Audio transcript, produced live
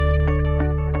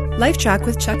LifeTrac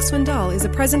with Chuck Swindoll is a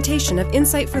presentation of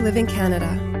Insight for Living Canada.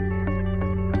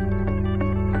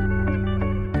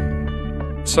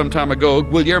 Some time ago,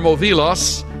 Guillermo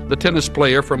Vilas, the tennis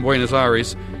player from Buenos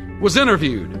Aires, was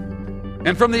interviewed.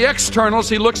 And from the externals,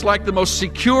 he looks like the most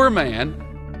secure man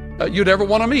you'd ever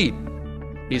want to meet.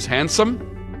 He's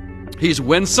handsome, he's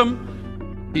winsome,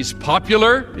 he's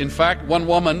popular. In fact, one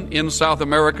woman in South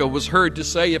America was heard to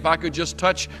say, if I could just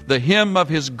touch the hem of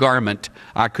his garment,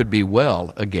 I could be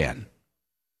well again.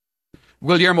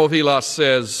 Guillermo Vilas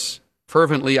says,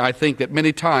 fervently, I think that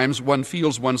many times one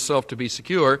feels oneself to be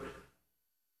secure,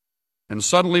 and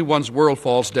suddenly one's world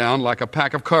falls down like a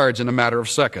pack of cards in a matter of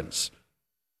seconds.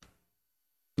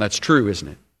 That's true, isn't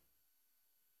it?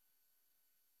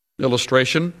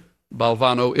 Illustration,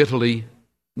 Balvano, Italy,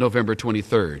 November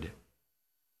 23rd.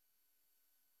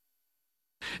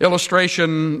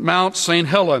 Illustration, Mount St.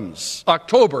 Helens,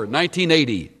 October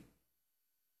 1980.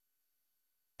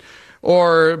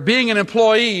 Or being an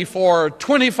employee for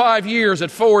 25 years at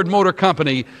Ford Motor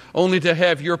Company, only to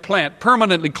have your plant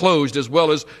permanently closed, as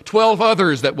well as 12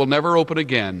 others that will never open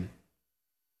again.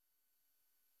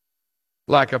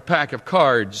 Like a pack of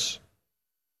cards,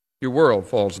 your world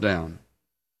falls down.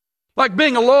 Like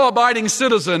being a law-abiding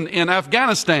citizen in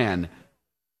Afghanistan,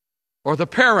 or the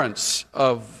parents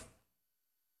of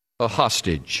a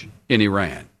hostage in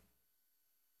Iran.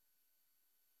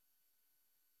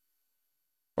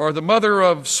 Or the mother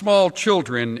of small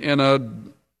children in a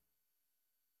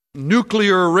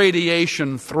nuclear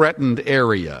radiation-threatened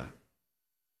area,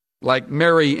 like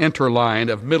Mary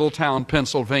Interline of Middletown,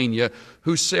 Pennsylvania,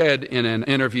 who said in an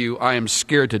interview, I am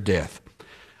scared to death.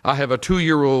 I have a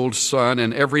 2-year-old son,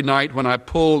 and every night when I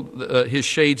pull his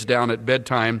shades down at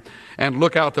bedtime and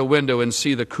look out the window and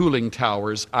see the cooling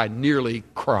towers, I nearly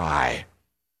cry.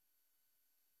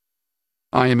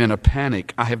 I am in a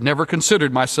panic. I have never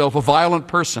considered myself a violent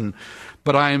person,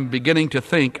 but I am beginning to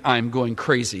think I'm going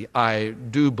crazy. I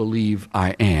do believe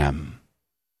I am.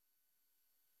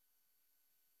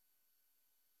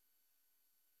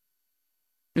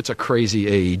 It's a crazy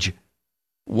age,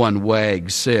 one wag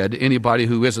said. Anybody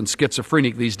who isn't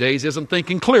schizophrenic these days isn't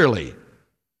thinking clearly.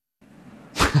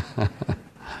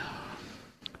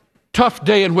 Tough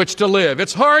day in which to live.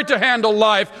 It's hard to handle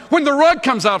life when the rug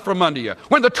comes out from under you,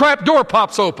 when the trap door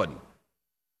pops open.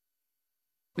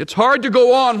 It's hard to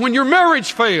go on when your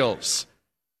marriage fails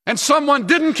and someone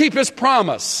didn't keep his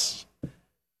promise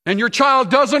and your child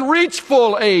doesn't reach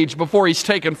full age before he's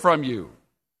taken from you,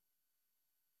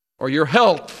 or your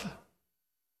health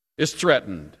is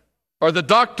threatened, or the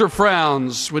doctor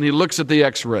frowns when he looks at the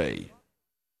x-ray.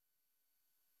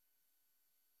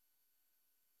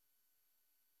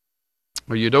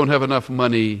 Or you don't have enough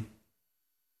money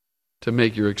to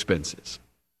make your expenses.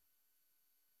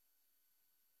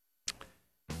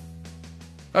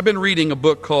 I've been reading a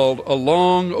book called A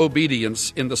Long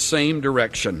Obedience in the Same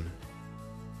Direction,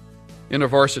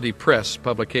 InterVarsity Press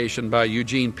publication by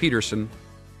Eugene Peterson.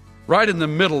 Right in the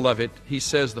middle of it, he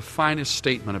says the finest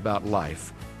statement about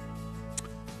life.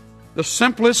 The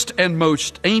simplest and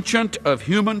most ancient of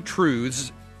human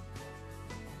truths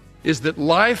is that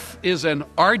life is an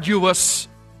arduous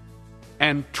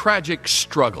and tragic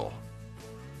struggle.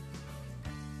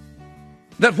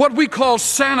 That what we call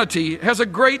sanity has a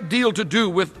great deal to do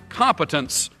with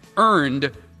competence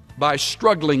earned by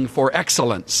struggling for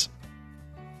excellence,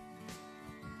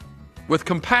 with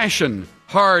compassion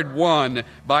hard won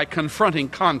by confronting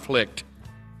conflict,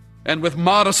 and with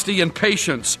modesty and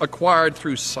patience acquired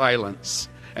through silence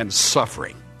and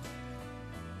suffering.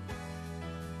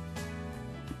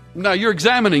 Now, you're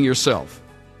examining yourself.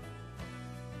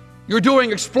 You're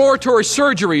doing exploratory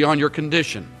surgery on your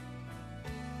condition.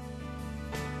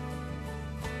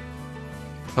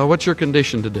 What's your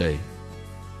condition today?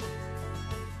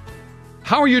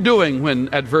 How are you doing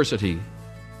when adversity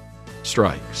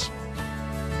strikes?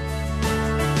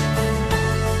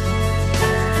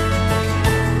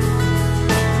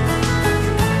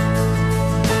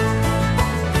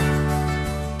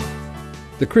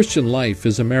 The Christian life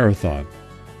is a marathon.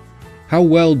 How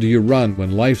well do you run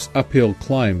when life's uphill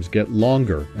climbs get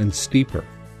longer and steeper?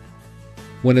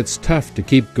 When it's tough to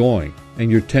keep going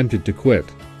and you're tempted to quit,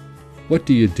 what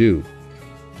do you do?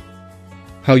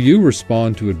 How you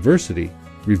respond to adversity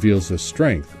reveals the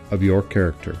strength of your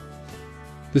character.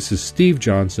 This is Steve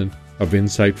Johnson of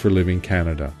Insight for Living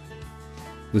Canada.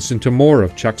 Listen to more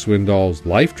of Chuck Swindoll's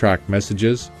LifeTrac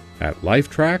messages at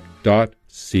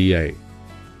lifetrac.ca.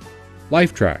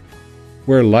 LifeTrac,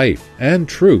 where life and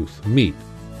truth meet.